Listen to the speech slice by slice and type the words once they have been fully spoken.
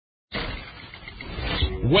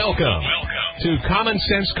Welcome to Common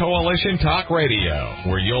Sense Coalition Talk Radio,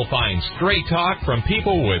 where you'll find straight talk from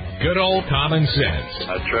people with good old common sense.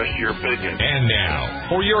 I trust your opinion. And now,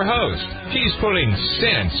 for your host, he's putting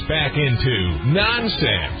sense back into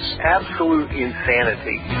nonsense. Absolute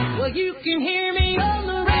insanity. Well, you can hear me on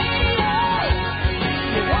the radio.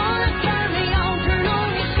 You want to turn me on, turn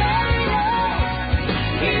on your stereo.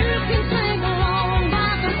 You can sing along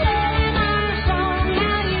by the playing our song.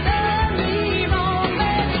 Now you done me wrong,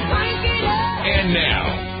 let's crank it up. And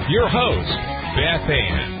now, your host, Beth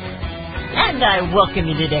Ann. And I welcome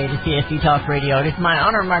you today to CSC Talk Radio. It is my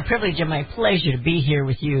honor, my privilege, and my pleasure to be here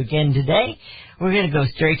with you again today. We're going to go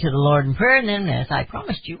straight to the Lord in prayer, and then, as I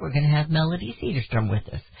promised you, we're going to have Melody Cedarstrom with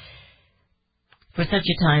us. For such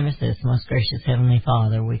a time as this, most gracious Heavenly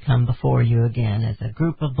Father, we come before you again as a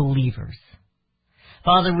group of believers.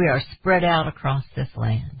 Father, we are spread out across this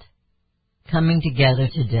land, coming together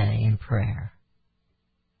today in prayer.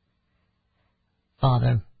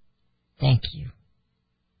 Father, thank you.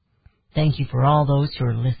 Thank you for all those who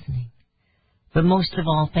are listening. But most of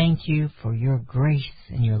all, thank you for your grace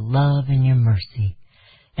and your love and your mercy.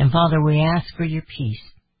 And Father, we ask for your peace,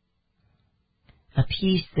 a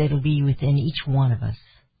peace that will be within each one of us,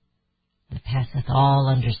 that passeth all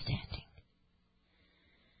understanding.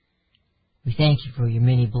 We thank you for your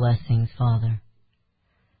many blessings, Father.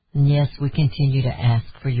 And yes, we continue to ask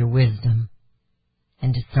for your wisdom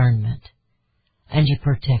and discernment and your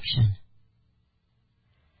protection.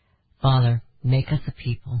 Father, make us a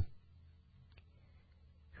people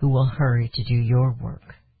who will hurry to do your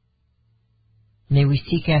work. May we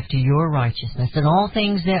seek after your righteousness in all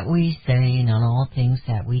things that we say and in all things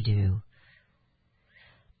that we do.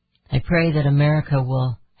 I pray that America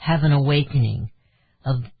will have an awakening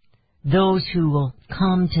of those who will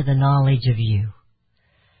come to the knowledge of you.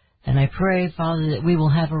 And I pray, Father, that we will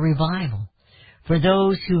have a revival for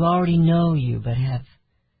those who already know you but have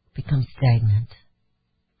become stagnant.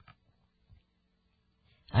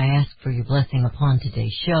 I ask for your blessing upon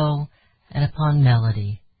today's show and upon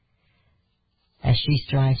Melody as she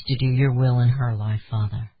strives to do your will in her life,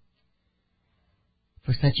 Father.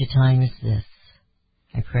 For such a time as this,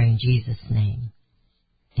 I pray in Jesus' name.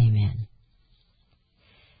 Amen.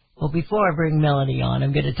 Well, before I bring Melody on,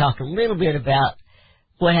 I'm going to talk a little bit about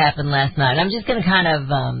what happened last night. I'm just going to kind of,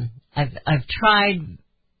 I've tried,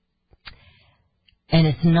 and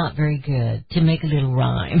it's not very good, to make a little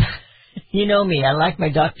rhyme. You know me, I like my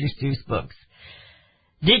Dr. Seuss books.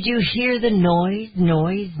 Did you hear the noise?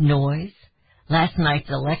 Last night's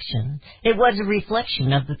election, it was a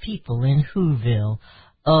reflection of the people in Whoville.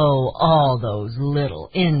 Oh, all those little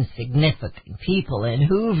insignificant people in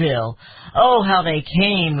Whoville. Oh, how they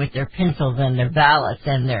came with their pencils and their ballots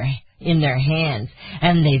and in their hands,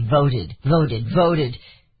 and they voted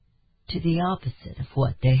to the opposite of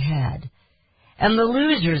what they had. And the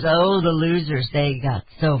losers, they got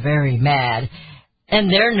so very mad. And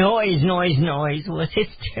their noise was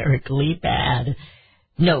hysterically bad.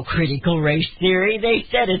 No critical race theory, they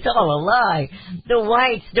said it's all a lie. The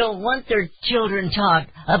whites don't want their children taught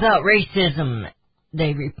about racism,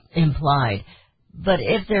 they implied. But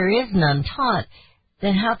if there is none taught,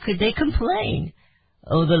 then how could they complain?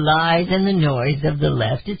 Oh, the lies and the noise of the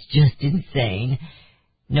left, it's just insane.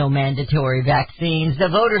 No mandatory vaccines, the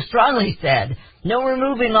voters strongly said. No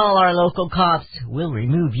removing all our local cops, we'll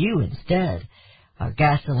remove you instead. Our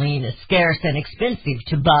gasoline is scarce and expensive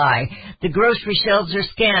to buy. The grocery shelves are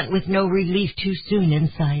scant with no relief too soon in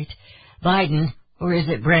sight. Biden, or is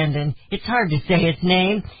it Brandon? It's hard to say his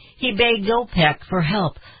name. He begged OPEC for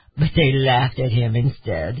help, but they laughed at him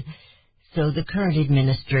instead. So the current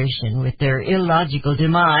administration, with their illogical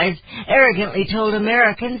demise, arrogantly told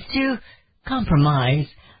Americans to compromise.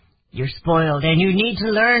 You're spoiled and you need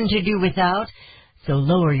to learn to do without, so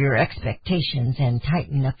lower your expectations and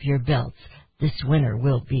tighten up your belts. This winter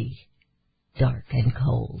will be dark and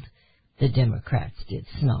cold, the Democrats did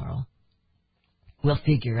snarl. We'll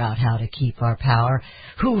figure out how to keep our power,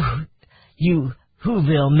 you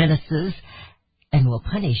Whoville menaces, and we'll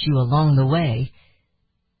punish you along the way.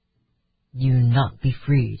 You not be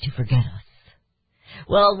free to forget us.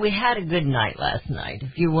 Well, we had a good night last night,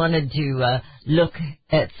 if you wanted to look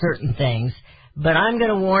at certain things. But I'm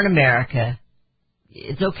going to warn America,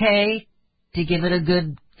 it's okay to give it a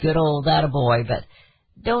good old attaboy, but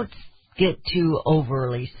don't get too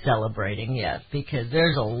overly celebrating yet, because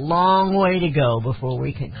there's a long way to go before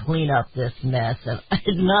we can clean up this mess.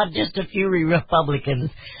 And not just a few Republicans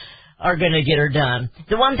are going to get her done.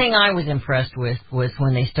 The one thing I was impressed with was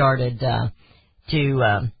when they started to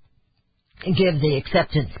give the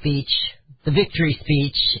acceptance speech, the victory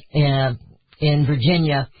speech in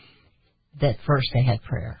Virginia. that first they had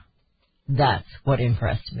prayer. That's what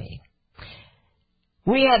impressed me.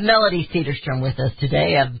 We have Melody Cedarstrom with us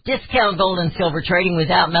today of Discount Gold and Silver Trading.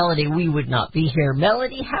 Without Melody, we would not be here.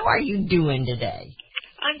 Melody, how are you doing today?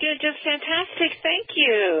 I'm doing just fantastic. Thank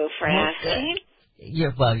you for asking.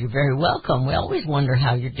 You're very welcome. We always wonder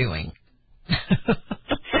how you're doing.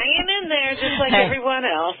 Hanging in there just like everyone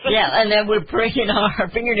else. Yeah, and then we're bringing our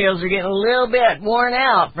fingernails are getting a little bit worn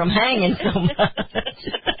out from hanging so much.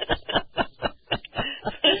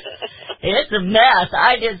 It's a mess.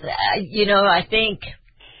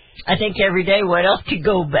 I think every day what else could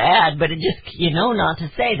go bad, but it just, not to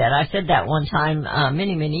say that. I said that one time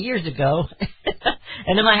many, many years ago,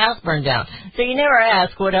 and then my house burned down. So you never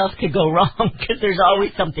ask what else could go wrong, because there's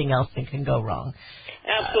always something else that can go wrong.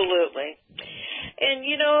 Absolutely. And,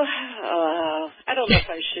 I don't know if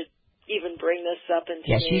I should even bring this up in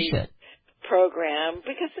Yes, you today's should. program,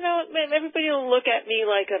 because, everybody will look at me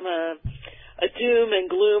like I'm a doom and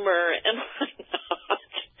gloomer, and I'm not.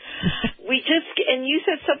 And you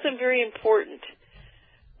said something very important.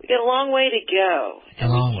 We got a long way to go,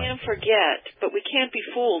 and we can't forget, but we can't be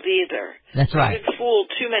fooled either. That's right. We've been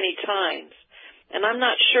fooled too many times, and I'm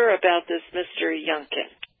not sure about this Mr. Youngkin.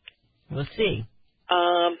 We'll see.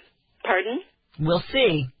 Pardon? We'll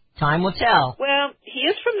see. Time will tell. Well, he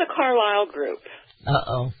is from the Carlyle Group.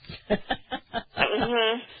 Uh-oh.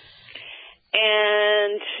 Mm-hmm.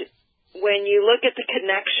 And when you look at the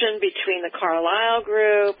connection between the Carlyle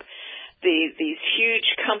Group, these huge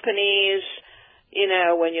companies,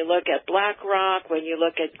 when you look at BlackRock, when you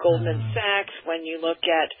look at Goldman Sachs, when you look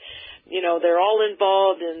at, they're all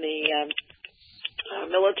involved in the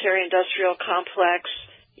military-industrial complex.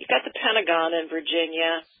 You got the Pentagon in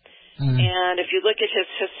Virginia. And if you look at his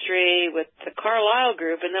history with the Carlyle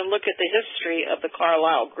Group and then look at the history of the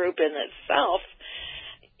Carlyle Group in itself,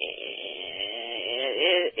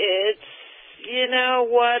 it's,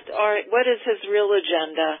 what is his real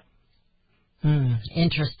agenda?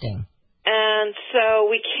 Interesting. And so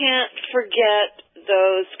we can't forget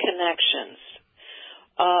those connections.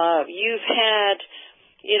 You've had,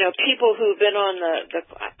 people who've been on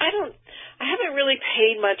I haven't really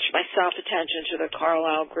paid much myself attention to the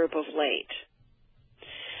Carlyle Group of late.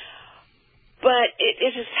 But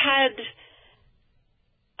it has had,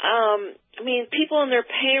 people on their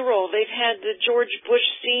payroll. They've had the George Bush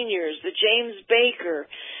seniors, the James Baker.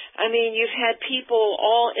 You've had people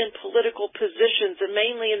all in political positions and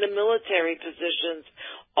mainly in the military positions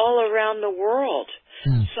all around the world.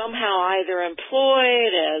 Somehow either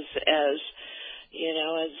employed as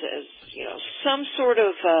some sort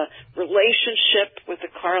of relationship with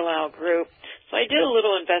the Carlyle Group. So I did a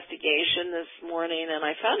little investigation this morning, and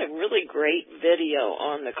I found a really great video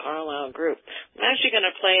on the Carlyle Group. I'm actually going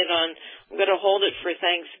to play it I'm going to hold it for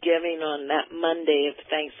Thanksgiving on that Monday of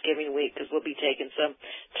Thanksgiving week, because we'll be taking some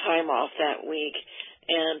time off that week,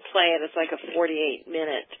 and play it. It's like a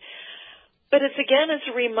 48-minute. But it's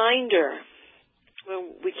a reminder.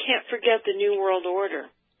 Well, we can't forget the New World Order.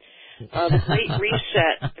 The Great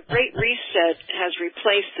Reset. The Great Reset has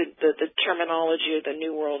replaced the terminology of the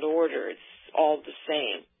New World Order. It's all the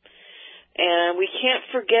same. And we can't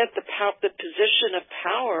forget the position of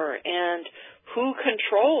power and who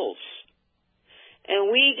controls.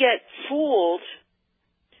 And we get fooled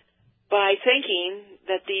by thinking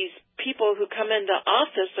that these people who come into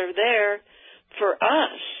office are there for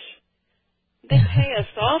us. They pay us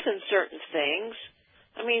off in certain things.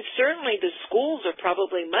 Certainly the schools are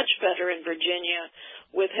probably much better in Virginia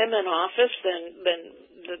with him in office than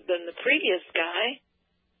the previous guy.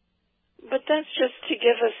 But that's just to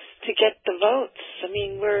get the votes.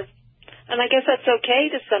 And I guess that's okay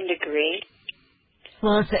to some degree.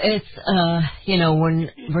 Well, it's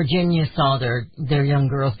when Virginia saw their young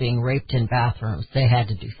girls being raped in bathrooms, they had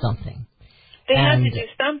to do something. They had to do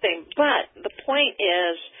something. But the point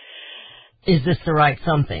is this the right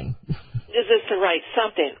something? Is this the right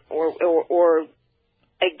something? Or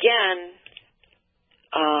again,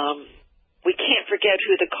 we can't forget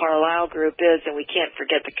who the Carlyle Group is, and we can't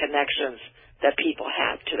forget the connections that people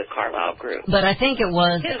have to the Carlyle Group. But I think it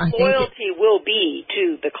was... His loyalty will be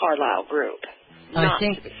to the Carlyle Group, not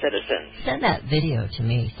to the citizens. Send that video to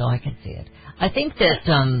me so I can see it. I think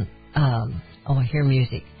that... I hear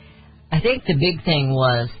music. I think the big thing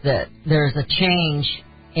was that there's a change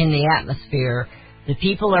in the atmosphere. The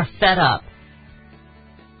people are fed up.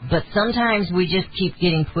 But sometimes we just keep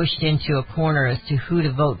getting pushed into a corner as to who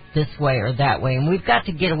to vote this way or that way. And we've got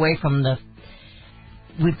to get away from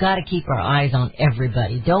we've got to keep our eyes on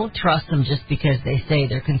everybody. Don't trust them just because they say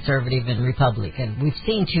they're conservative and Republican. We've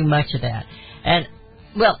seen too much of that. And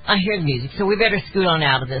Well, I hear the music, so we better scoot on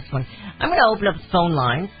out of this one. I'm going to open up the phone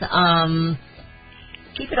lines.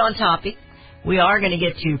 Keep it on topic. We are going to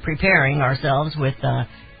get to preparing ourselves with,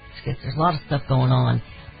 there's a lot of stuff going on.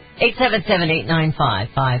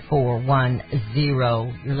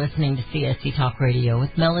 877-895-5410. You're listening to CSC Talk Radio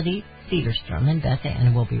with Melody Cedarstrom and Beth Ann,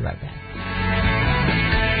 and we'll be right back.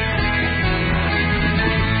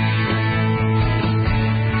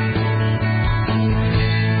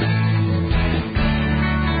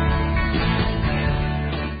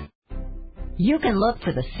 You can look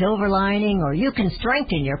for the silver lining, or you can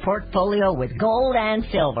strengthen your portfolio with gold and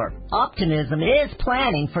silver. Optimism is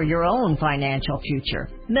planning for your own financial future.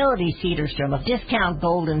 Melody Cedarstrom of Discount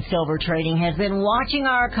Gold and Silver Trading has been watching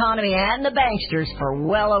our economy and the banksters for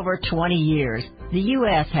well over 20 years. The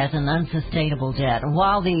U.S. has an unsustainable debt, and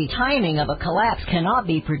while the timing of a collapse cannot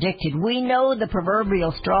be predicted, we know the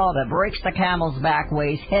proverbial straw that breaks the camel's back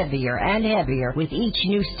weighs heavier and heavier with each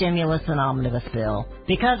new stimulus and omnibus bill.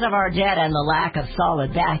 Because of our debt and the lack of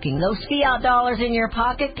solid backing, those fiat dollars in your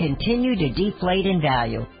pocket continue to deflate in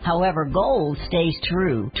value. However, gold stays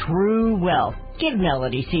true wealth. Give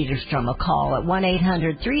Melody Cedarstrom a call at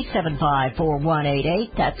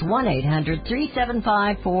 1-800-375-4188. That's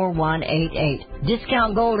 1-800-375-4188.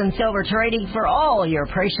 Discount Gold and Silver Trading for all your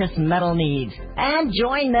precious metal needs. And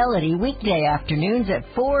join Melody weekday afternoons at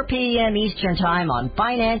 4 p.m. Eastern Time on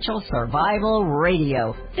Financial Survival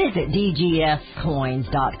Radio. Visit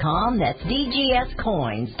DGScoins.com. That's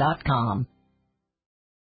DGScoins.com.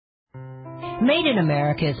 Made in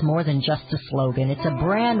America is more than just a slogan. It's a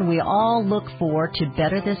brand we all look for to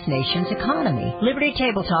better this nation's economy. Liberty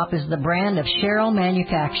Tabletop is the brand of Sherrill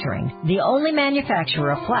Manufacturing, the only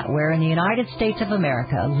manufacturer of flatware in the United States of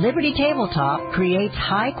America. Liberty Tabletop creates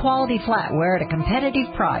high-quality flatware at a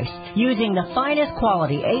competitive price using the finest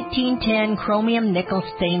quality 1810 chromium nickel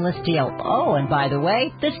stainless steel. Oh, and by the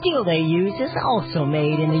way, the steel they use is also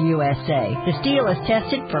made in the USA. The steel is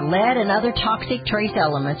tested for lead and other toxic trace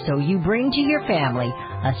elements, so you bring to your family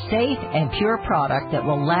a safe and pure product that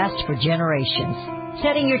will last for generations.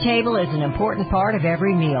 Setting your table is an important part of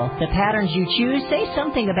every meal. The patterns you choose say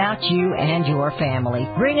something about you and your family.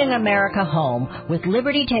 Bringing America home with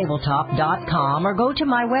LibertyTabletop.com, or go to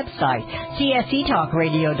my website,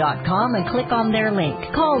 CSCTalkRadio.com, and click on their link.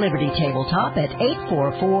 Call Liberty Tabletop at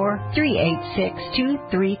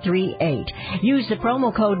 844-386-2338. Use the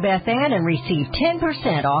promo code Beth Ann and receive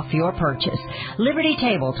 10% off your purchase.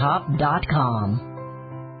 LibertyTabletop.com.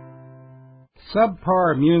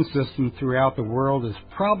 Subpar immune system throughout the world is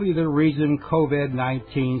probably the reason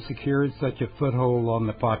COVID-19 secured such a foothold on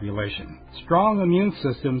the population. Strong immune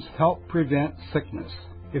systems help prevent sickness.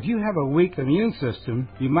 If you have a weak immune system,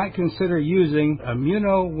 you might consider using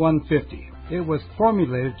Immuno 150. It was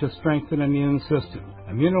formulated to strengthen immune system.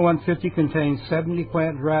 Immuno 150 contains 70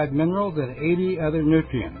 plant-derived minerals and 80 other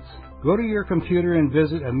nutrients. Go to your computer and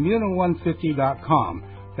visit Immuno150.com.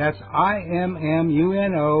 That's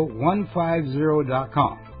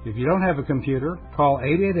IMMUNO150.com. If you don't have a computer, call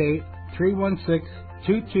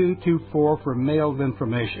 888-316-2224 for mailed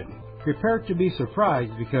information. Prepare to be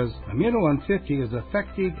surprised because Immuno 150 is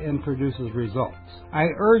effective and produces results. I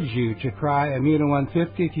urge you to try Immuno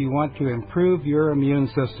 150 if you want to improve your immune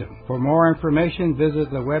system. For more information, visit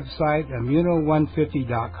the website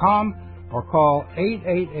Immuno150.com or call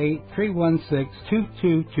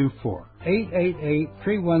 888-316-2224.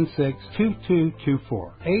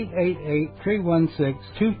 888-316-2224.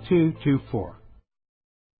 888-316-2224.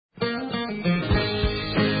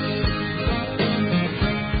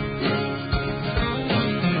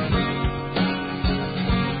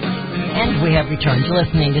 And we have returned. You're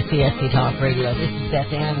listening to CSC Talk Radio. This is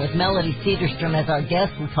Beth Ann with Melody Cedarstrom as our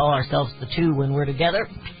guest. We call ourselves the two when we're together.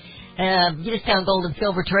 Discount Gold and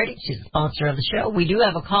Silver Trading. She's a sponsor of the show. We do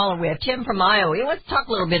have a caller. We have Tim from Iowa. Let's talk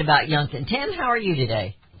a little bit about Youngkin. Tim, how are you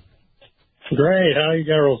today? Great. How are you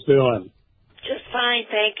girls doing? Just fine,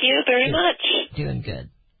 thank you very much. Doing good.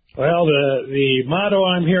 Well, the motto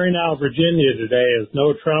I'm hearing out of Virginia today is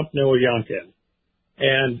no Trump, no Youngkin.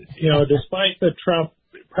 And, despite the Trump,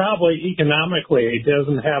 probably economically,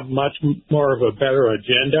 doesn't have much more of a better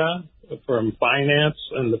agenda from finance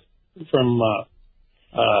and from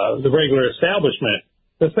the regular establishment.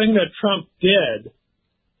 The thing that Trump did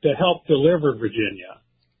to help deliver Virginia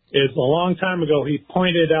is a long time ago he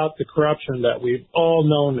pointed out the corruption that we've all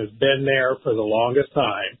known has been there for the longest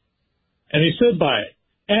time, and he stood by it.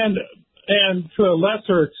 And to a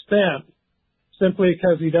lesser extent, simply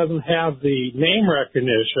because he doesn't have the name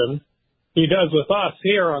recognition he does with us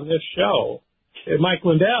here on this show. Mike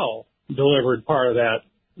Lindell delivered part of that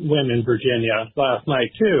win in Virginia last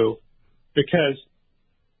night too, because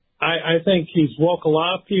I think he's woke a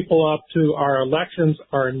lot of people up to our elections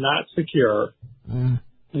are not secure. 50%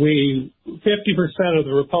 of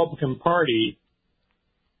the Republican Party,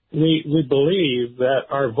 we believe that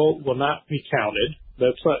our vote will not be counted.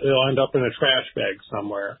 It'll end up in a trash bag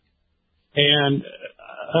somewhere. And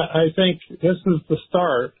I think this is the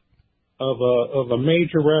start of a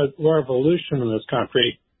major revolution in this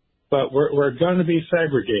country. But we're going to be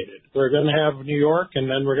segregated. We're going to have New York, and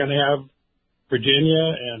then we're going to have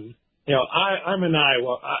Virginia, and I'm in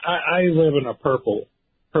Iowa. I live in a purple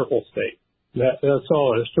state. That's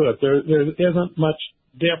all there is to it. There isn't much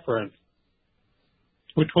difference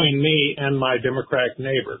between me and my Democratic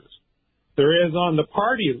neighbors. There is on the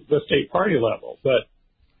state party level, but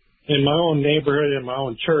in my own neighborhood, in my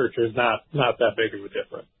own church, there's not that big of a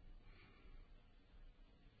difference.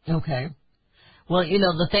 Okay. Well,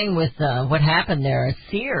 the thing with what happened there is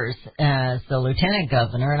Sears as the lieutenant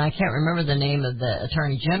governor, and I can't remember the name of the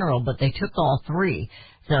attorney general, but they took all three.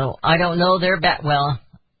 So I don't know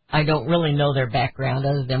I don't really know their background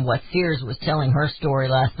other than what Sears was telling her story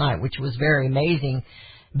last night, which was very amazing.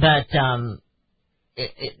 But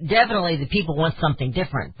definitely the people want something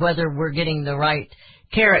different. Whether we're getting the right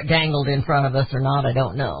carrot dangled in front of us or not, I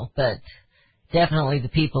don't know. But definitely the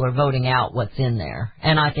people are voting out what's in there,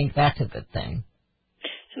 and I think that's a good thing.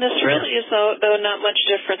 And this really is, though, not much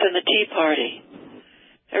different than the Tea Party.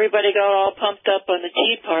 Everybody got all pumped up on the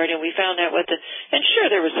Tea Party, and we found out and sure,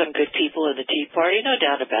 there were some good people in the Tea Party, no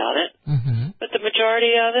doubt about it. Mm-hmm. But the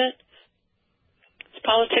majority of it, it's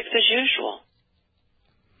politics as usual.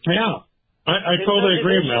 Yeah, I totally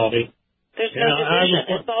agree, Melody. There's no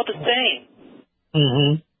division. It's all the same.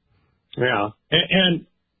 Mm-hmm. Yeah, and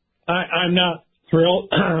I'm not thrilled.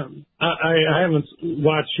 I haven't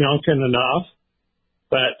watched Youngkin enough.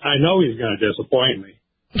 But I know he's going to disappoint me.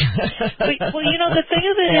 Well, the thing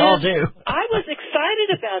of it they is, all do. I was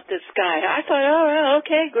excited about this guy. I thought,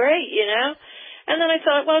 okay, great, And then I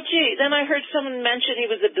thought, well, gee, then I heard someone mention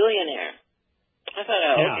he was a billionaire. I thought,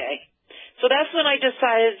 okay. So that's when I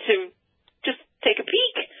decided to just take a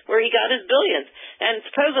peek where he got his billions. And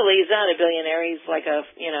supposedly he's not a billionaire. He's like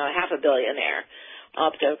half a billionaire,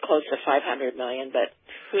 up to close to 500 million, but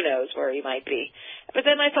who knows where he might be. But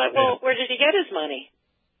then I thought, well, where did he get his money?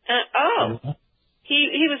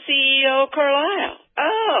 He was CEO of Carlyle.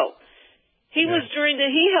 He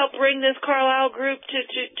helped bring this Carlyle group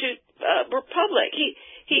to Republic.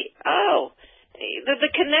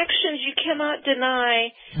 The connections, you cannot deny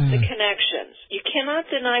the connections. You cannot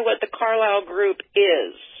deny what the Carlyle group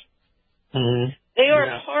is. Mm-hmm. They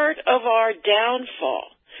are part of our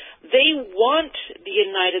downfall. They want the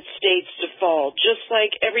United States to fall, just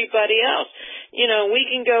like everybody else. We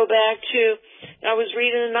can go back to, I was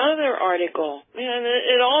reading another article, and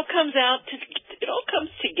it all comes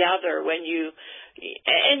together when it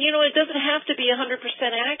doesn't have to be 100%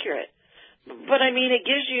 accurate. But it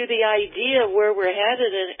gives you the idea of where we're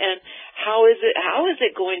headed and how is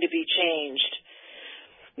it going to be changed.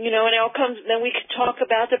 And it all comes, then we could talk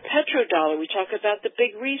about the petrodollar. We talk about the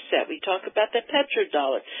big reset. We talk about the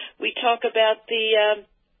petrodollar. We talk about the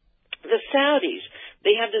Saudis.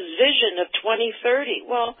 They have this vision of 2030.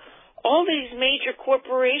 Well, all these major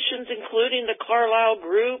corporations, including the Carlyle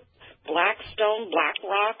Group, Blackstone,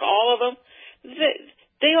 BlackRock, all of them,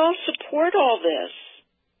 they all support all this.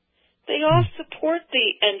 They all support the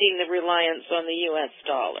ending the reliance on the U.S.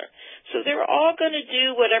 dollar. So they're all going to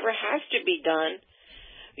do whatever has to be done,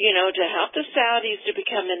 to help the Saudis to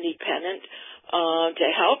become independent, to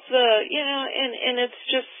help and it's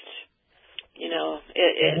just,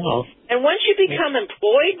 and once you become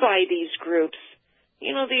employed by these groups,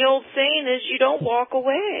 the old saying is you don't walk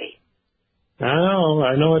away.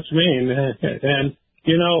 I know what you mean. And,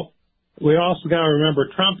 we also got to remember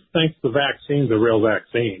Trump thinks the vaccine's a real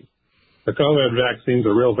vaccine. The COVID vaccine's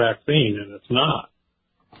a real vaccine, and it's not.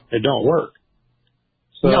 It don't work.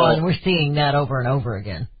 So, no, and we're seeing that over and over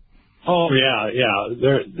again. Oh, yeah.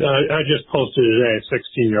 I just posted today, a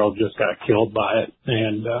 16-year-old just got killed by it.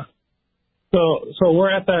 And so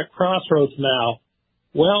we're at that crossroads now.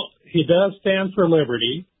 Well, he does stand for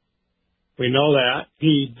liberty. We know that.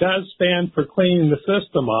 He does stand for cleaning the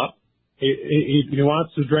system up. He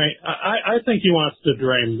wants to drain. I think he wants to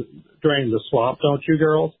drain the swamp, don't you,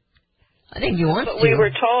 girls? I think he wants to. We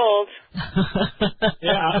were told.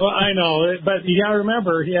 Yeah, well, I know. But you got to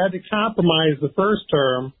remember, he had to compromise the first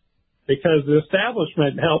term because the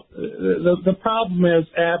establishment helped. The problem is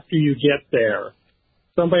after you get there,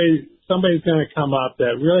 somebody's going to come up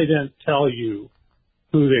that really didn't tell you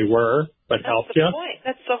who they were, but helped you.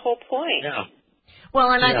 That's the whole point. Yeah.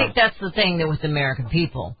 Well, and I think that's the thing that with the American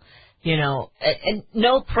people, and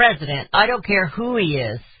no president, I don't care who he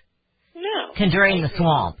is, can drain the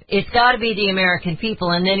swamp. It's got to be the American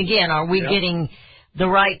people. And then again, are we getting the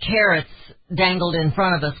right carrots dangled in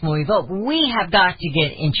front of us when we vote? We have got to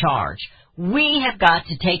get in charge. We have got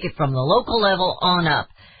to take it from the local level on up.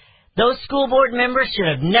 Those school board members should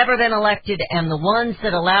have never been elected, and the ones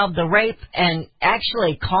that allowed the rape and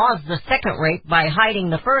actually caused the second rape by hiding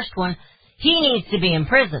the first one, he needs to be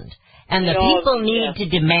imprisoned. And the people need to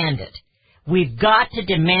demand it. We've got to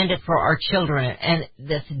demand it for our children. And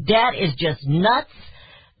this debt is just nuts.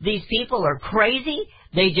 These people are crazy.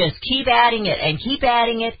 They just keep adding it and keep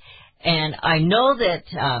adding it. And I know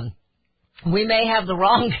that we may have the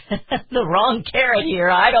wrong the wrong carrot here.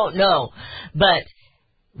 I don't know. But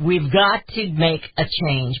we've got to make a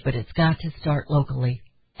change, but it's got to start locally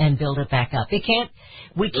and build it back up.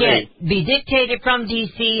 We can't be dictated from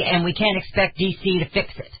D.C., and we can't expect D.C. to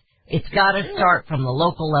fix it. It's got to start from the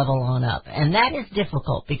local level on up. And that is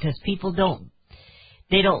difficult because people don't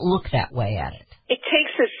look that way at it. It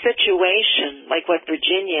takes a situation like what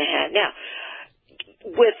Virginia had. Now,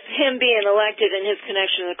 with him being elected and his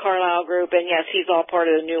connection to the Carlyle Group, and yes, he's all part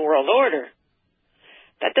of the New World Order,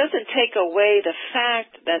 that doesn't take away the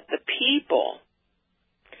fact that the people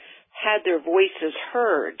had their voices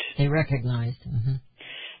heard. They recognized. Mm-hmm.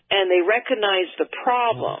 And they recognized the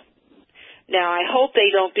problem. Now, I hope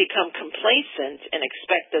they don't become complacent and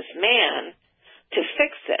expect this man to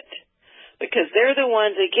fix it. Because they're the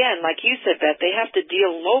ones, again, like you said, Beth, they have to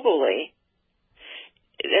deal locally.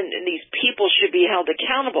 And these people should be held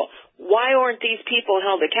accountable. Why aren't these people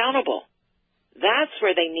held accountable? That's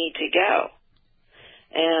where they need to go.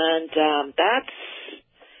 And that's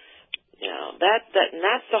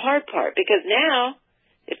the hard part. Because now,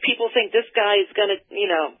 if people think this guy is going to,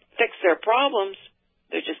 fix their problems,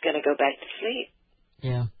 they're just going to go back to sleep.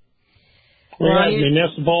 Yeah. We had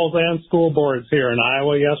municipals and school boards here in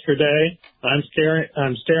Iowa yesterday. I'm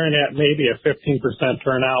staring at maybe a 15%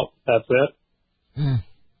 turnout. That's it.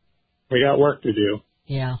 We got work to do.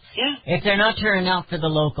 Yeah. If they're not turning out for the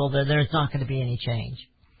local, then there's not going to be any change.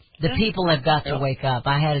 The people have got to wake up.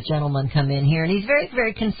 I had a gentleman come in here, and he's very,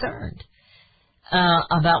 very concerned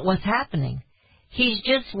about what's happening. He's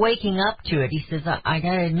just waking up to it. He says, I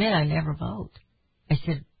got to admit, I never vote. I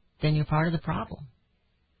said, then you're part of the problem.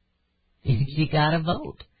 You got to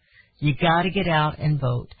vote. You got to get out and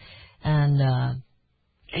vote. And,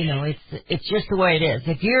 it's just the way it is.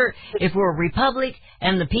 If we're a republic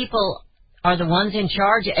and the people are the ones in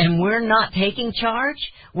charge and we're not taking charge,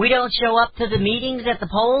 we don't show up to the meetings at the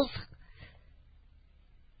polls,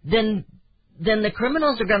 then the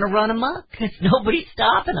criminals are going to run amok because nobody's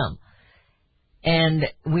stopping them. And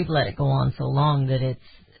we've let it go on so long that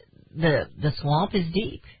the swamp is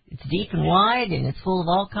deep. It's deep and wide, and it's full of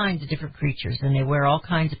all kinds of different creatures, and they wear all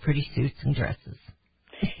kinds of pretty suits and dresses.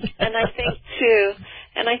 And I think too,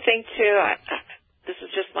 this is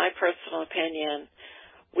just my personal opinion,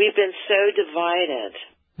 we've been so divided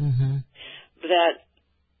that,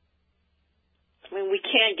 we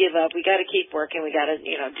can't give up. We got to keep working. We got to,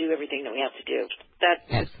 do everything that we have to do.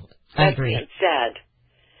 Absolutely. I agree. Being said,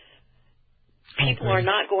 people are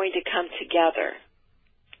not going to come together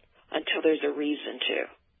until there's a reason to.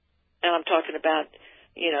 And I'm talking about,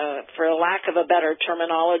 for a lack of a better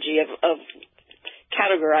terminology of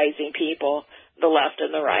categorizing people, the left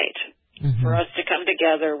and the right. For us to come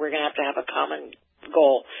together, we're going to have a common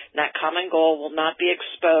goal. And that common goal will not be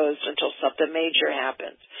exposed until something major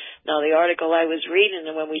happens. Now, the article I was reading,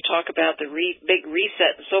 and when we talk about the big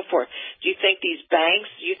reset and so forth, do you think these banks,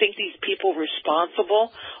 do you think these people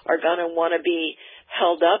responsible are going to want to be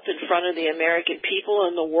held up in front of the American people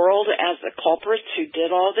and the world as the culprits who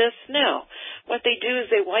did all this? No. What they do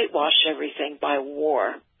is they whitewash everything by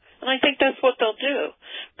war. And I think that's what they'll do.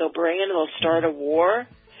 They'll they'll start a war,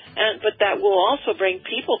 but that will also bring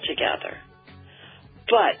people together.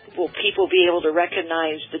 But will people be able to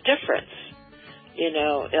recognize the difference?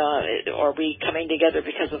 Are we coming together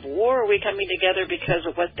because of war, or are we coming together because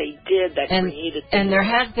of what they did that created the war? There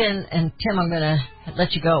has been, and Tim, I'm going to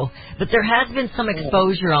let you go, but there has been some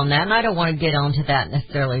exposure on that, and I don't want to get onto that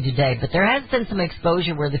necessarily today, but there has been some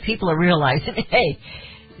exposure where the people are realizing, hey,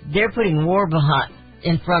 they're putting war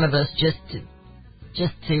in front of us just to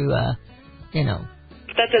That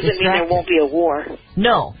doesn't mean there won't be a war.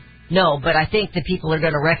 No, but I think the people are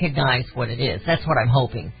going to recognize what it is. That's what I'm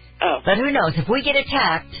hoping. Oh. But who knows? If we get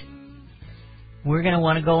attacked, we're going to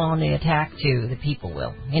want to go on the attack, too. The people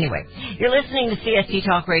will. Anyway, you're listening to CST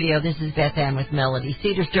Talk Radio. This is Beth Ann with Melody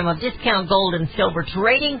Cedarstrom of Discount Gold and Silver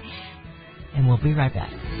Trading, and we'll be right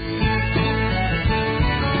back.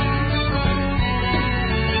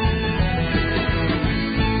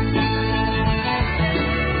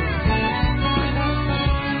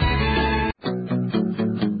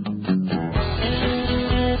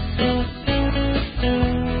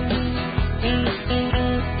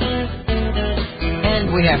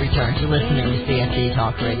 we have returned to listening to CSC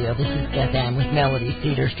Talk Radio. This is Beth Ann with Melody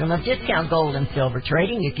Cedarstrom of Discount Gold and Silver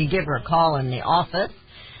Trading. You can give her a call in the office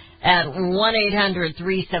at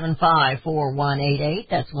 1-800-375-4188.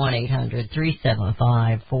 That's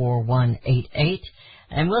 1-800-375-4188.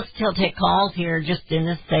 And we'll still take calls here just in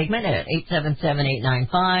this segment at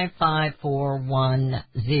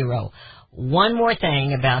 877-895-5410. One more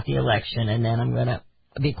thing about the election, and then I'm going to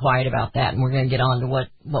be quiet about that, and we're going to get on to what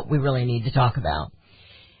we really need to talk about.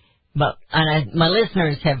 But my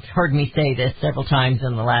listeners have heard me say this several times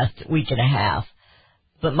in the last week and a half.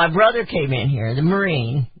 But my brother came in here, the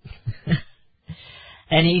Marine,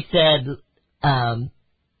 and he said,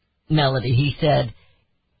 Melody, he said,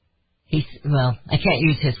 well, I can't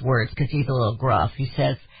use his words because he's a little gruff. He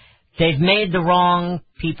says, they've made the wrong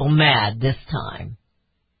people mad this time.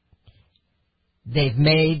 They've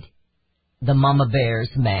made the mama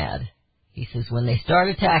bears mad. He says, when they start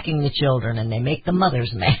attacking the children and they make the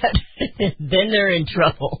mothers mad, then they're in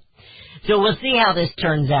trouble. So we'll see how this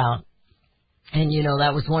turns out. And, you know,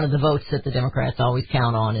 that was one of the votes that the Democrats always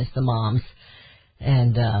count on is the moms.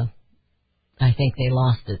 And I think they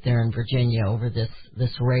lost it there in Virginia over this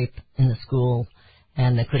rape in the school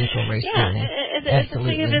and the critical race theory. Yeah, the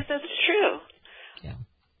thing is, that's true. Yeah.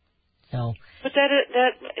 So. But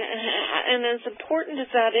and as important as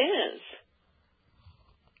that is,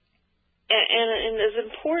 and as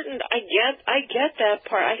important, I get that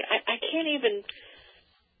part. I can't even,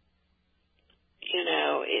 you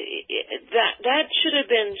know, that should have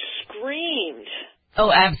been screamed.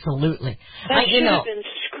 Oh, absolutely. That should have been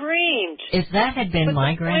screamed. If that had been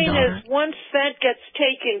my granddaughter. The point is, once that gets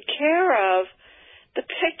taken care of, the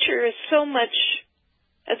picture is so much,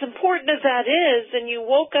 as important as that is, and you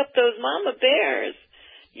woke up those mama bears.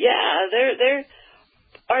 Yeah,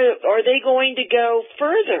 are they going to go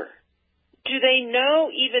further? Do they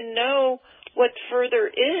even know what further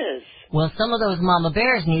is? Well, some of those mama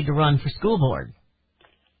bears need to run for school board.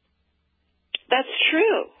 That's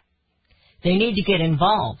true. They need to get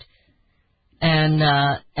involved. And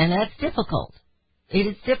that's difficult. It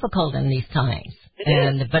is difficult in these times.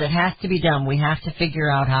 But it has to be done. We have to figure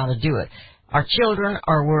out how to do it. Our children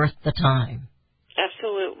are worth the time.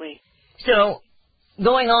 Absolutely. So,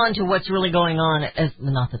 going on to what's really going on,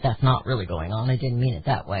 not that that's not really going on, I didn't mean it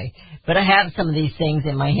that way, but I have some of these things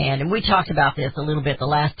in my hand, and we talked about this a little bit the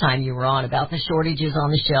last time you were on, about the shortages on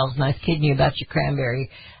the shelves, and I was kidding you about your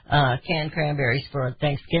canned cranberries for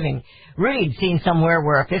Thanksgiving. Rudy'd seen somewhere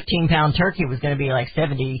where a 15-pound turkey was going to be like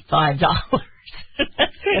 $75.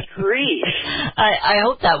 Good grief. I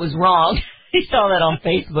hope that was wrong. He saw that on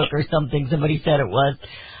Facebook or something. Somebody said it was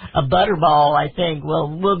a butterball, I think. Well,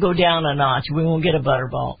 we'll go down a notch. We won't get a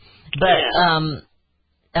butterball. But,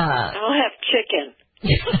 yeah. I'll have chicken.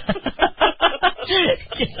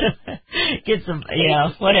 get some,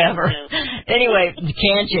 whatever. Anyway,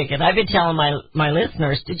 canned chicken. I've been telling my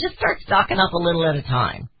listeners to just start stocking up a little at a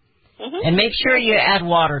time. Mm-hmm. And make sure you add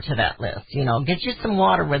water to that list. You know, get you some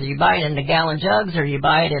water, whether you buy it in the gallon jugs or you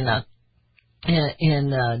buy it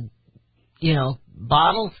in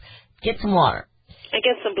bottles. Get some water. And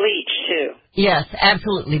get some bleach, too. Yes,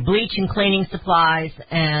 absolutely. Bleach and cleaning supplies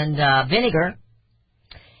and vinegar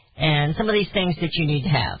and some of these things that you need to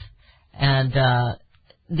have. And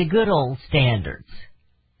the good old standards.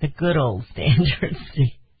 The good old standards.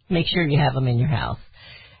 Make sure you have them in your house.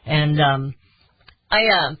 And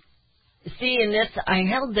I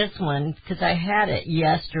held this one because I had it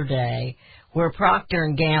yesterday where Procter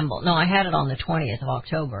 & Gamble, I had it on the 20th of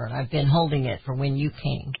October, and I've been holding it for when you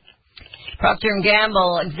came. Procter &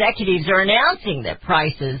 Gamble executives are announcing that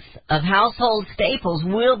prices of household staples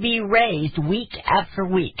will be raised week after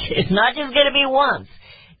week. It's not just going to be once.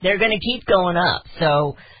 They're going to keep going up.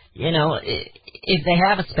 So, if they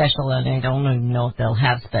have a special, and I don't even know if they'll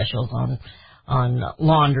have specials on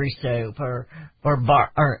laundry soap or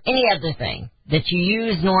any other thing that you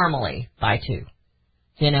use normally, buy two.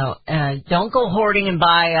 Don't go hoarding and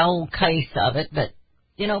buy a whole case of it, but,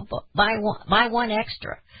 buy one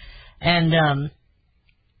extra. And,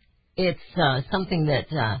 it's, something that,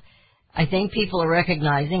 I think people are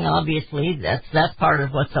recognizing. Obviously, that's part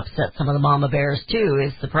of what's upset some of the mama bears too,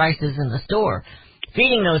 is the prices in the store.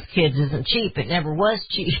 Feeding those kids isn't cheap. It never was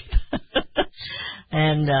cheap.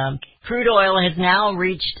 And, crude oil has now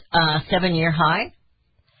reached a 7-year high.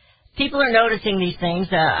 People are noticing these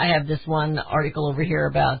things. I have this one article over here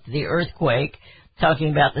about the earthquake,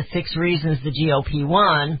 talking about the 6 reasons the GOP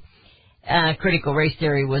won. Critical race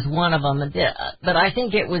theory was one of them, but I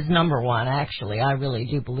think it was number one, actually. I really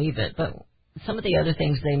do believe it. But some of the other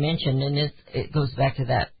things they mentioned, and it goes back to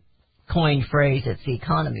that coined phrase, it's the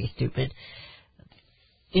economy, stupid.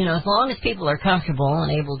 as long as people are comfortable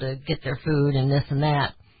and able to get their food and this and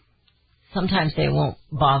that, sometimes they won't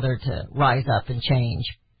bother to rise up and change.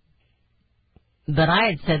 But I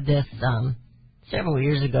had said this several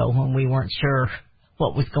years ago when we weren't sure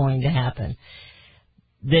what was going to happen,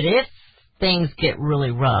 that if things get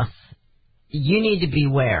really rough, you need to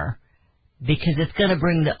beware, because it's going to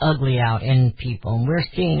bring the ugly out in people. And we're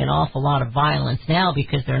seeing an awful lot of violence now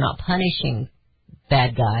because they're not punishing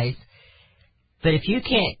bad guys. But if you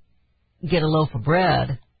can't get a loaf of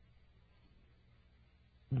bread,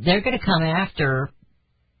 they're going to come after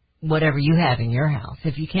whatever you have in your house.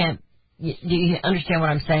 If you can't, do you understand what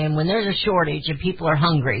I'm saying? When there's a shortage and people are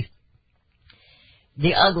hungry,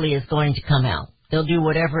 the ugly is going to come out. They'll do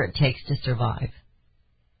whatever it takes to survive.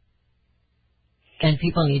 And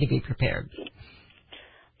people need to be prepared.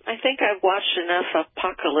 I think I've watched enough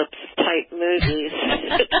apocalypse-type movies.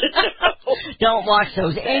 Don't watch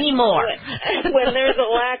those anymore. When there's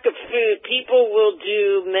a lack of food, people will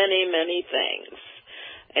do many, many things.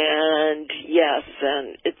 And yes,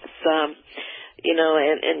 and it's,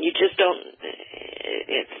 and you just don't,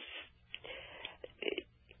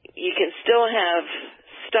 you can still have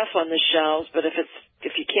stuff on the shelves, but if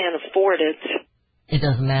you can't afford it, it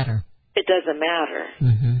doesn't matter. It doesn't matter.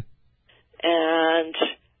 Mm-hmm. And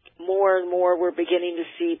more and more we're beginning to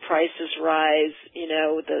see prices rise.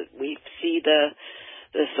 We see the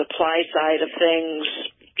supply side of things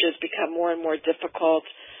just become more and more difficult.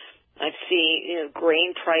 I've seen,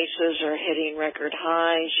 grain prices are hitting record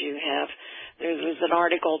highs. There was an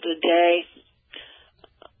article today.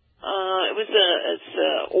 It's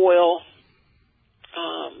a oil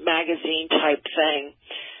magazine type thing.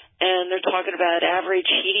 And they're talking about average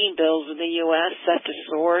heating bills in the U.S. set to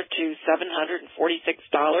soar to $746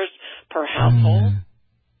 per household.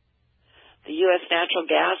 The U.S. natural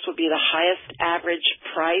gas would be the highest average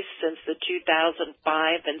price since the 2005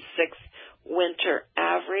 and 6 winter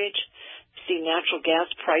average. See natural gas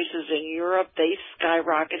prices in Europe, they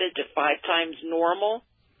skyrocketed to 5 times normal,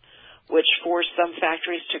 which forced some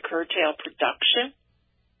factories to curtail production.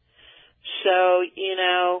 So,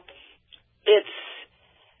 it's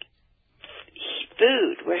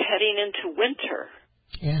food. We're heading into winter.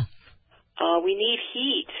 Yeah. We need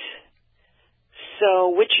heat.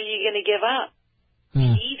 So which are you going to give up?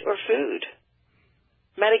 Heat or food?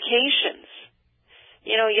 Medications.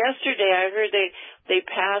 Yesterday I heard they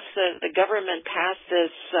passed, the government passed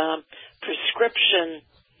this prescription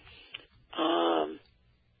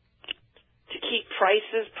to keep price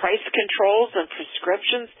controls and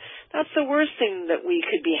prescriptions. That's the worst thing that we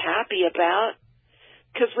could be happy about.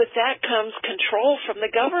 Because with that comes control from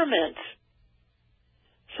the government.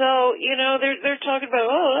 So, they're talking about,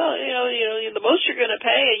 the most you're going to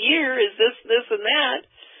pay a year is this, and that.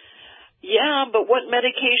 Yeah, but what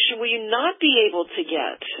medication will you not be able to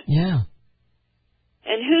get? Yeah.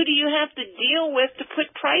 And who do you have to deal with to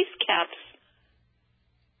put price caps?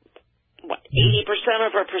 80%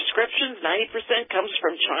 of our prescriptions, 90% comes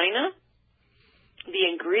from China? The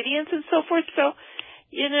ingredients and so forth. So,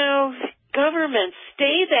 government,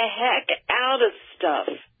 stay the heck out of stuff.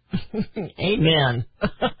 Amen.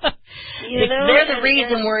 They're the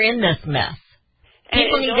reason we're in this mess.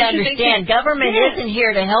 People need to understand government isn't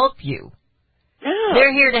here to help you. No.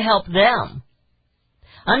 They're here to help them.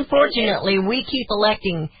 Unfortunately, we keep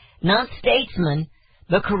electing not statesmen,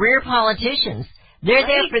 but career politicians. They're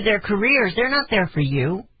there for their careers. They're not there for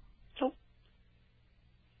you. Nope.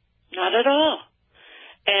 Not at all.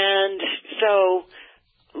 And so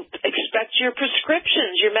expect your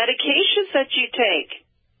prescriptions, your medications that you take.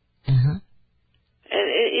 Uh-huh.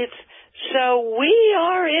 So we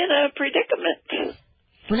are in a predicament.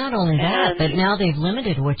 Well, not only that, but now they've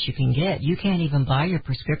limited what you can get. You can't even buy your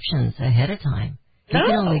prescriptions ahead of time. You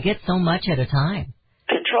can only get so much at a time.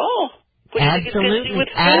 Control. What do you think it's going to do with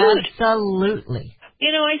food? Absolutely.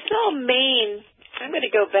 I saw Maine. I'm going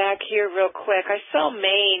to go back here real quick. I saw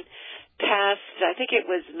Maine passed, I think it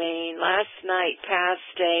was Maine, last night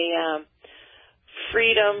passed a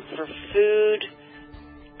Freedom for Food.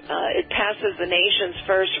 It passes the nation's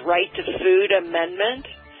first right to food amendment.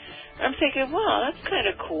 I'm thinking, wow, that's kind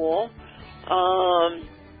of cool.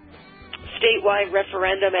 Statewide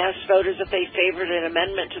referendum asked voters if they favored an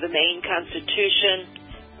amendment to the Maine Constitution.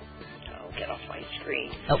 Oh, get off my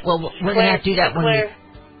screen. Well, we're going to have to do that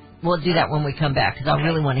we'll do that when we come back, because I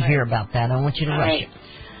really want to hear about that. I want you to rush it.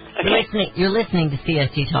 Okay. You're listening to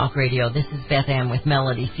CST Talk Radio. This is Beth Ann with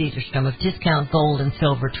Melody Cedarstrom of Discount Gold and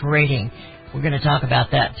Silver Trading. We're going to talk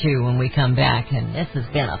about that, too, when we come back. And this has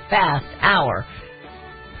been a fast hour.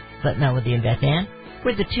 But Melody and Beth Ann,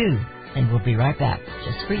 we're the two. And we'll be right back,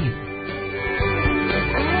 just for you.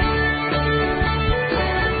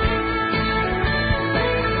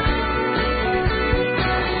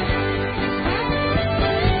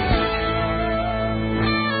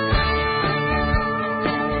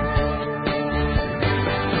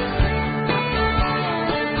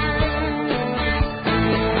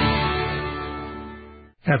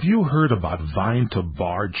 Have you heard about Vine to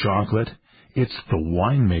Bar chocolate? It's the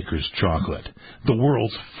winemaker's chocolate, the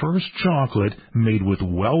world's first chocolate made with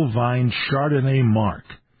well-vined Chardonnay marc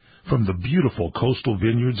from the beautiful coastal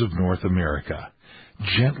vineyards of North America.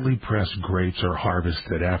 Gently pressed grapes are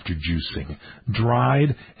harvested after juicing,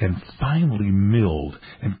 dried and finely milled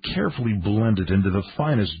and carefully blended into the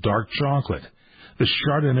finest dark chocolate. The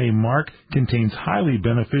Chardonnay marc contains highly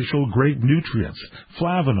beneficial grape nutrients,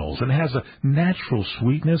 flavanols, and has a natural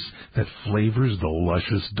sweetness that flavors the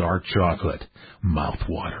luscious dark chocolate.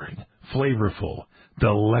 Mouth-watering, flavorful,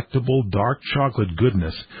 delectable dark chocolate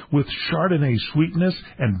goodness with Chardonnay sweetness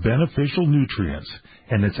and beneficial nutrients.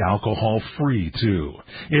 And it's alcohol-free, too.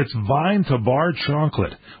 It's Vine to Bar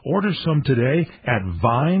chocolate. Order some today at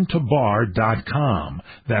vinetobar.com.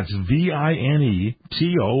 That's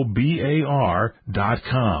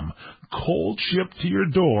VINETOBAR.com. Cold shipped to your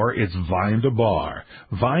door, it's Vine to Bar.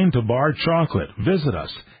 Vine to Bar chocolate. Visit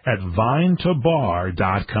us at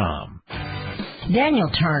vinetobar.com. Daniel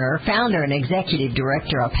Turner, founder and executive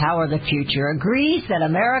director of Power the Future, agrees that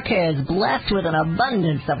America is blessed with an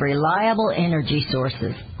abundance of reliable energy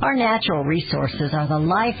sources. Our natural resources are the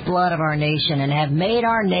lifeblood of our nation and have made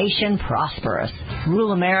our nation prosperous.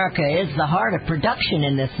 Rural America is the heart of production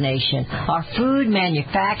in this nation. Our food,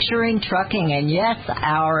 manufacturing, trucking, and yes,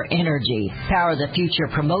 our energy. Power the Future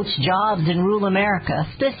promotes jobs in rural America,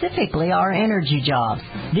 specifically our energy jobs.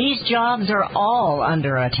 These jobs are all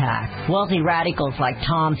under attack. Wealthy radicals like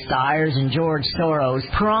Tom Stiers and George Soros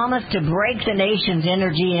promise to break the nation's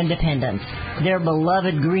energy independence. Their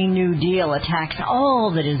beloved Green New Deal attacks all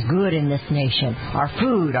that is good in this nation. Our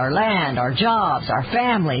food, our land, our jobs, our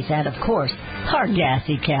families, and of course, our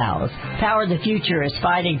gassy cows. Power the Future is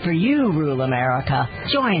fighting for you, rural America.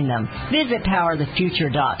 Join them. Visit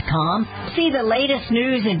PowerTheFuture.com. See the latest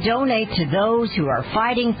news and donate to those who are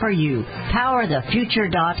fighting for you.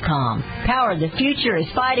 PowerTheFuture.com. Power the Future is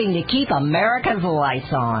fighting to keep America's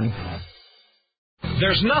lights on.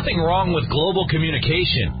 There's nothing wrong with global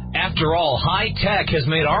communication. After all, high tech has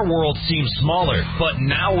made our world seem smaller, but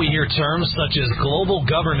now we hear terms such as global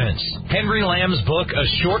governance. Henry Lamb's book, A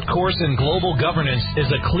Short Course in Global Governance,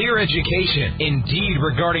 is a clear education, indeed,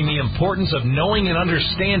 regarding the importance of knowing and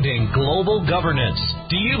understanding global governance.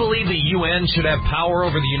 Do you believe the UN should have power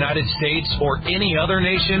over the United States or any other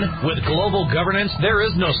nation? With global governance, there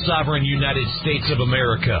is no sovereign United States of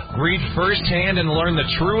America. Read firsthand and learn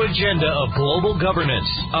the true agenda of global governance.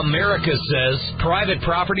 America says private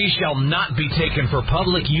property shall not be taken for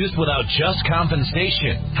public use without just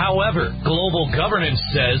compensation. However, global governance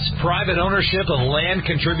says private ownership of land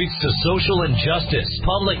contributes to social injustice.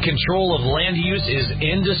 Public control of land use is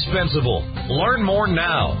indispensable. Learn more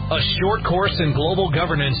now. A Short Course in Global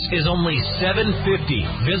Governance is only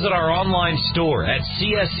 $7.50. Visit our online store at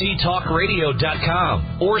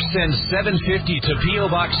csctalkradio.com or send $7.50 to P.O.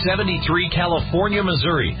 Box 73, California,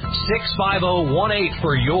 Missouri 65018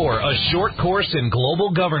 for your A Short Course in Global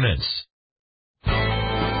Governance.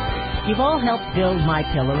 You've all helped build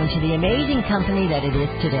MyPillow into the amazing company that it is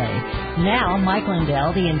today. Now, Mike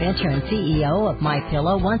Lindell, the inventor and CEO of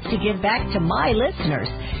MyPillow, wants to give back to my listeners.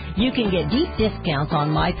 You can get deep discounts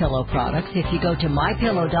on MyPillow products if you go to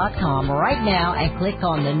MyPillow.com right now and click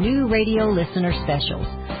on the new radio listener specials.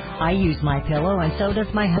 I use MyPillow, and so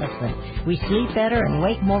does my husband. We sleep better and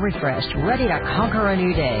wake more refreshed, ready to conquer a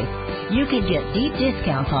new day. You can get deep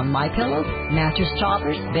discounts on MyPillow, mattress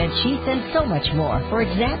toppers, bed sheets, and so much more. For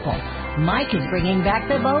example, Mike is bringing back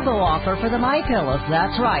the BOGO offer for the MyPillows.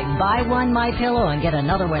 That's right, buy one MyPillow and get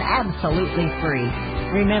another one absolutely free.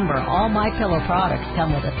 Remember, all MyPillow products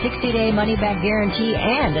come with a 60-day money-back guarantee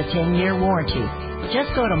and a 10-year warranty.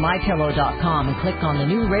 Just go to MyPillow.com and click on the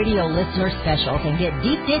new radio listener specials and get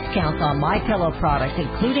deep discounts on MyPillow products,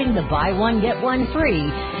 including the buy one, get one free.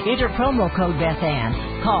 Enter promo code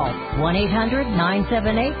BethAnn. Call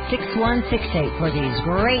 1-800-978-6168 for these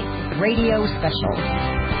great radio specials.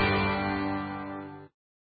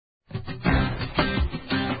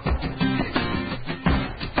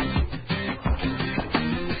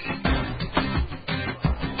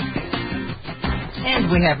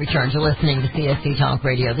 We have returned to listening to CSC Talk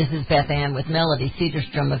Radio. This is Beth Ann with Melody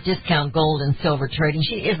Cedarstrom of Discount Gold and Silver Trading.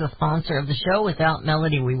 She is a sponsor of the show. Without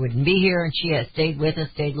Melody, we wouldn't be here, and she has stayed with us,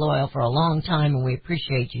 stayed loyal for a long time, and we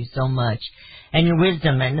appreciate you so much. And your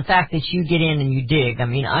wisdom and the fact that you get in and you dig. I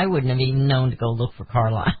mean, I wouldn't have even known to go look for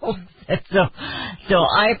Carlisle. So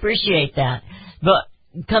I appreciate that. But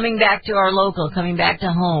coming back to our local, coming back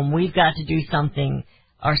to home, we've got to do something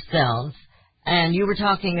ourselves. And you were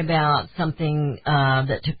talking about something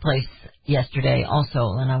that took place yesterday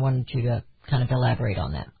also, and I wanted you to kind of elaborate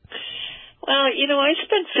on that. Well, I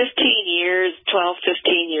spent 15 years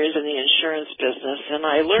in the insurance business, and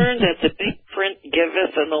I learned that the big print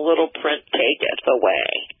giveth and the little print taketh away.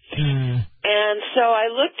 And so I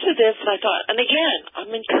looked to this and I thought, and again, I'm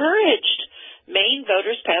encouraged. Maine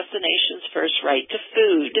voters passed the nation's first right to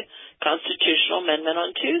food constitutional amendment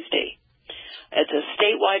on Tuesday. At the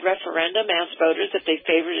statewide referendum, asked voters if they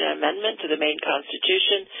favored an amendment to the Maine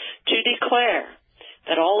Constitution to declare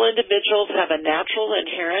that all individuals have a natural,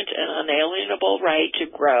 inherent, and unalienable right to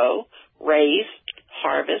grow, raise,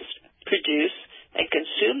 harvest, produce, and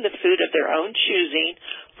consume the food of their own choosing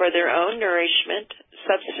for their own nourishment,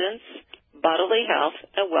 substance, bodily health,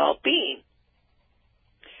 and well-being.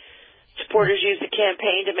 Supporters used the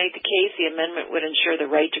campaign to make the case the amendment would ensure the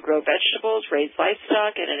right to grow vegetables, raise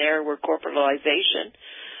livestock in an era where corporatization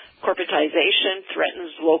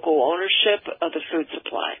threatens local ownership of the food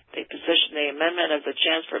supply. They positioned the amendment as a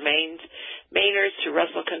chance for Mainers to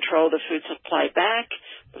wrestle control of the food supply back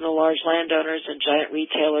from the large landowners and giant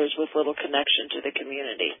retailers with little connection to the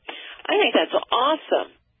community. I think that's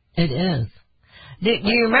awesome. It is. Do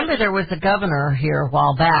you remember there was a governor here a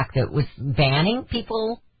while back that was banning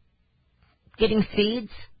people getting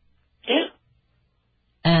seeds? Yeah.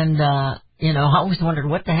 And, I always wondered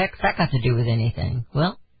what the heck's that got to do with anything.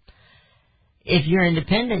 Well, if you're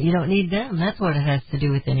independent, you don't need them. That's what it has to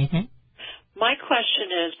do with anything. My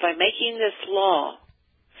question is, by making this law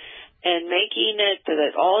and making it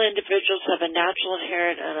that all individuals have a natural,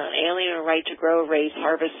 inherent, and unalienable right to grow, raise,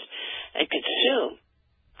 harvest, and consume,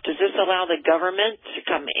 does this allow the government to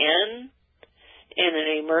come in an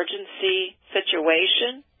emergency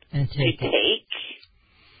situation And to take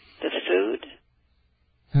the food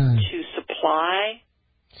to supply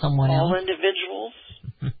someone all else? individuals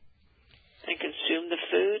and consume the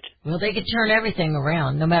food? Well, they could turn everything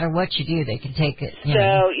around. No matter what you do, they can take it.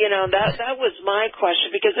 That was my question,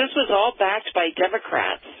 because this was all backed by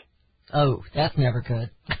Democrats. Oh, that's never good.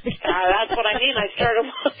 That's what I mean. I started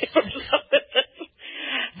looking for something.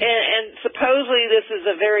 And supposedly this is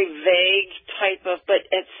a very vague type of, but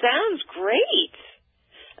it sounds great.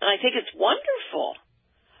 And I think it's wonderful.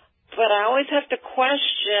 But I always have to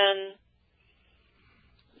question,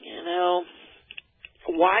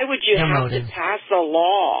 why would you have to pass a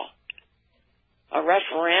law, a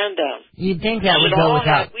referendum? You'd think that would go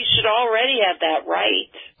without... We should already have that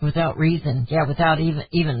right. Without reason. Yeah, without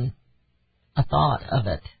even a thought of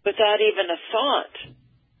it. Without even a thought.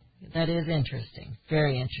 That is interesting.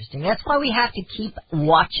 Very interesting. That's why we have to keep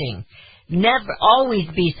watching. Never, always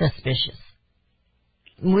be suspicious.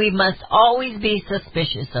 We must always be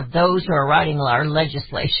suspicious of those who are writing our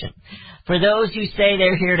legislation. For those who say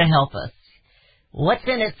they're here to help us. What's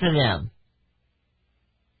in it for them?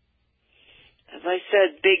 As I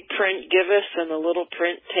said, big print giveth and the little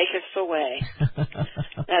print taketh away.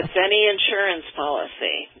 That's any insurance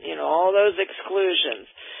policy. All those exclusions.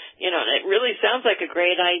 And it really sounds like a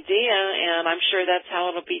great idea, and I'm sure that's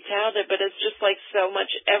how it'll be touted, but it's just like so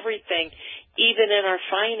much everything, even in our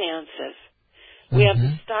finances. We have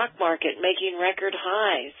the stock market making record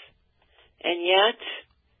highs, and yet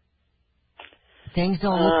things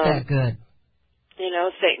don't look that good.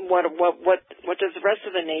 Say what does the rest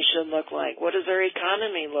of the nation look like? What does our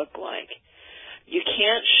economy look like? You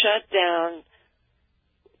can't shut down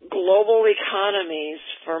global economies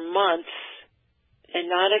for months and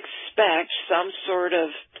not expect some sort of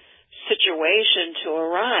situation to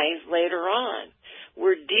arise later on.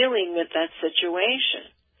 We're dealing with that situation.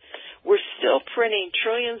 We're still printing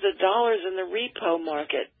trillions of dollars in the repo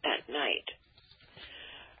market at night.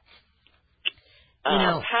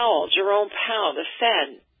 Jerome Powell, the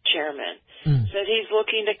Fed chairman, said he's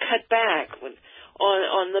looking to cut back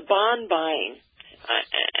on the bond buying.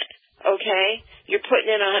 Okay? You're putting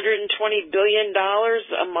in $120 billion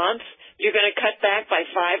a month. You're going to cut back by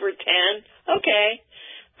 5 or 10. Okay.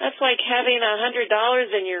 That's like having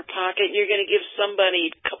 $100 in your pocket and you're going to give somebody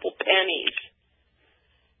a couple pennies.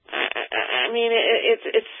 I mean,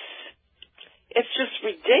 it's just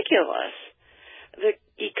ridiculous. The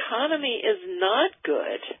economy is not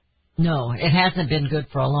good. No, it hasn't been good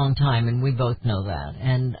for a long time, and we both know that.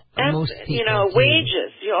 And most people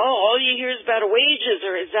wages. All you hear is about wages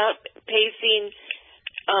or is outpacing.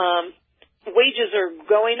 Wages are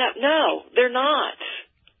going up. No, they're not.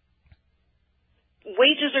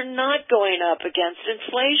 Wages are not going up against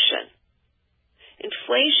inflation.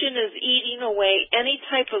 Inflation is eating away any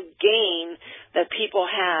type of gain that people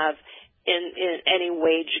have in any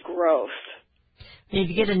wage growth. If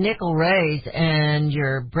you get a nickel raise and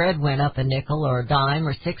your bread went up a nickel or a dime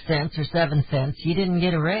or 6 cents or 7 cents, you didn't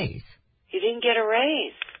get a raise. You didn't get a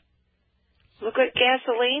raise. Look at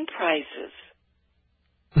gasoline prices.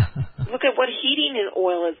 Look at what heating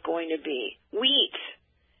oil is going to be. Wheat.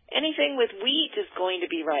 Anything with wheat is going to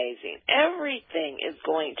be rising. Everything is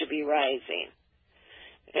going to be rising.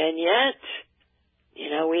 And yet,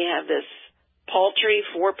 we have this paltry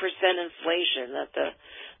 4% inflation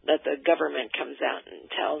that the government comes out and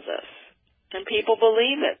tells us. And people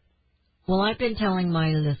believe it. Well, I've been telling my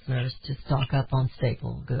listeners to stock up on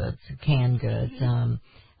staple goods, canned goods.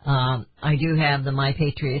 I do have the My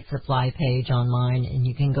Patriot Supply page online, and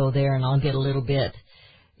you can go there, and I'll get a little bit,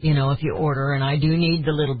 if you order, and I do need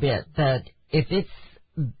the little bit. But if it's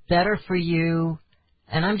better for you,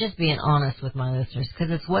 and I'm just being honest with my listeners,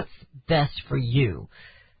 because it's what's best for you,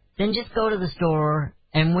 then just go to the store,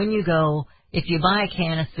 and when you go, if you buy a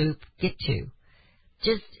can of soup, get 2.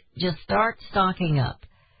 Just start stocking up.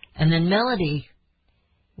 And then, Melody,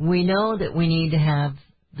 we know that we need to have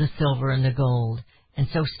the silver and the gold. And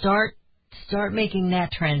so start making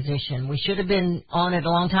that transition. We should have been on it a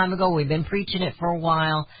long time ago. We've been preaching it for a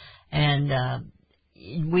while. And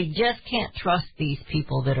we just can't trust these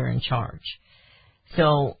people that are in charge.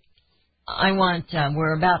 So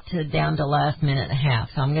we're about down to last minute and a half.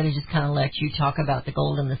 So I'm going to just kind of let you talk about the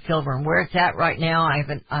gold and the silver and where it's at right now. I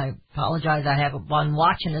apologize. I haven't been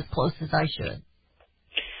watching as close as I should.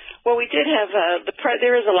 Well, we did have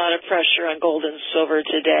there is a lot of pressure on gold and silver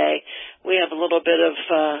today. We have a little bit of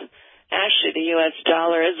actually the U.S.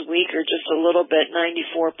 dollar is weaker just a little bit,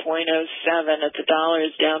 94.07. At the dollar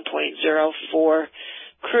is down 0.04.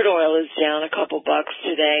 Crude oil is down a couple bucks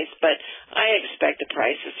today, but I expect the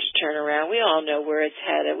prices to turn around. We all know where it's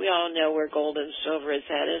headed. We all know where gold and silver is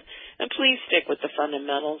headed. And please stick with the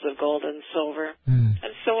fundamentals of gold and silver.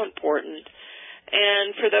 That's so important.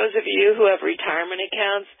 And for those of you who have retirement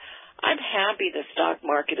accounts, I'm happy the stock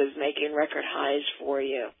market is making record highs for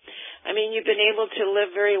you. I mean, you've been able to live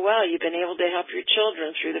very well. You've been able to help your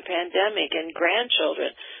children through the pandemic and grandchildren.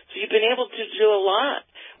 So you've been able to do a lot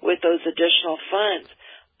with those additional funds.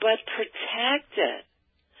 But protect it.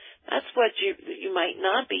 That's what you might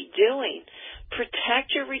not be doing.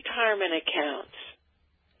 Protect your retirement accounts.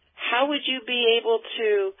 How would you be able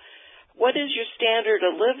to, what is your standard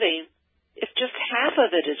of living if just half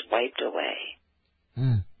of it is wiped away?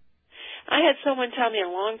 I had someone tell me a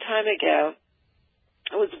long time ago,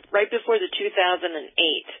 it was right before the 2008,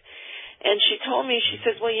 and she told me, she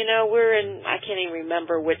says, well, we're in, I can't even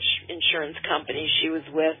remember which insurance company she was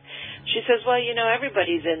with. She says, well,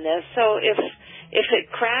 everybody's in this, so if it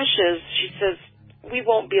crashes, she says, we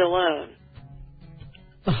won't be alone.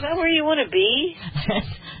 Is that where you want to be?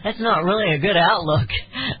 That's not really a good outlook.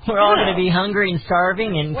 We're all going to be hungry and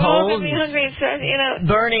starving and cold. We're all going to be hungry and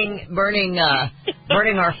starving,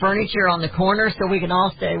 burning our furniture on the corner so we can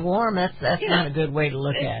all stay warm. That's not a good way to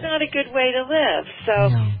look at it. It's not a good way to live.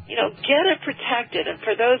 So, get it protected. And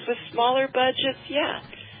for those with smaller budgets,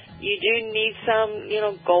 you do need some,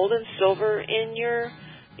 gold and silver in your,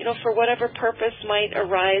 for whatever purpose might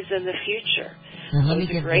arise in the future.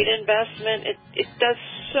 It's a great investment. It does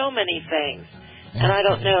so many things. And I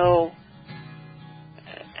don't know,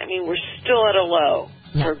 I mean, we're still at a low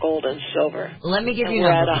for gold and silver. Let me give you a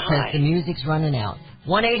number because the music's running out.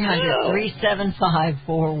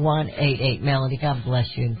 1-800-375-4188. Melody, God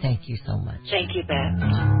bless you, and thank you so much. Thank you, Beth.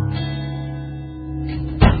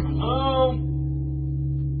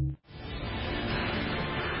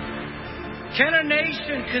 Can a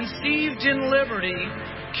nation conceived in liberty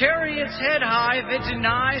carry its head high if it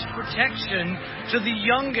denies protection to the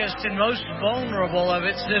youngest and most vulnerable of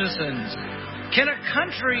its citizens? Can a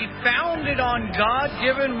country founded on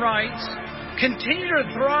God-given rights continue to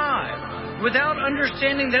thrive without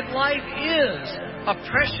understanding that life is a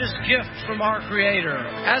precious gift from our Creator?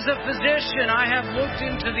 As a physician, I have looked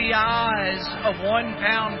into the eyes of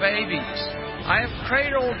 1-pound babies. I have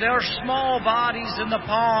cradled their small bodies in the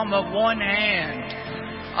palm of one hand.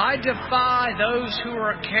 I defy those who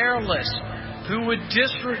are careless, who would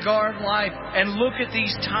disregard life and look at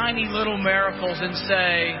these tiny little miracles and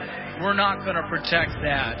say, we're not going to protect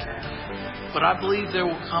that. But I believe there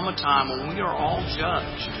will come a time when we are all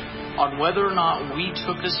judged on whether or not we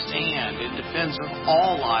took a stand in defense of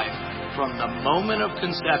all life from the moment of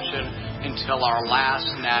conception until our last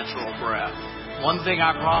natural breath. One thing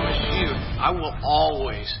I promise you, I will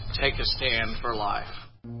always take a stand for life.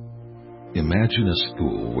 Imagine a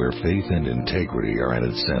school where faith and integrity are at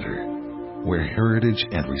its center, where heritage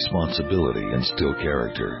and responsibility instill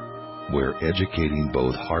character, where educating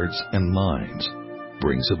both hearts and minds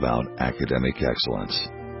brings about academic excellence.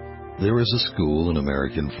 There is a school in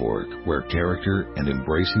American Fork where character and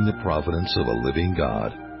embracing the providence of a living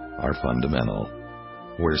God are fundamental,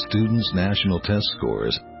 where students' national test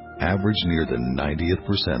scores average near the 90th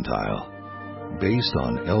percentile, based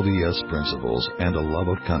on LDS principles and a love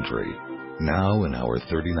of country. Now in our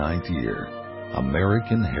 39th year,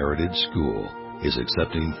 American Heritage School is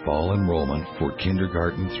accepting fall enrollment for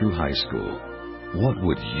kindergarten through high school. What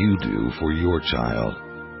would you do for your child?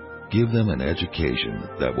 Give them an education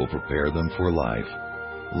that will prepare them for life.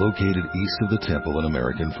 Located east of the temple in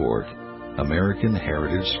American Fork, American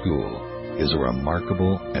Heritage School is a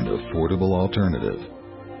remarkable and affordable alternative.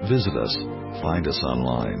 Visit us, find us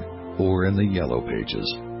online, or in the Yellow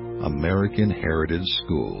Pages. American Heritage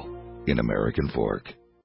School in American Fork.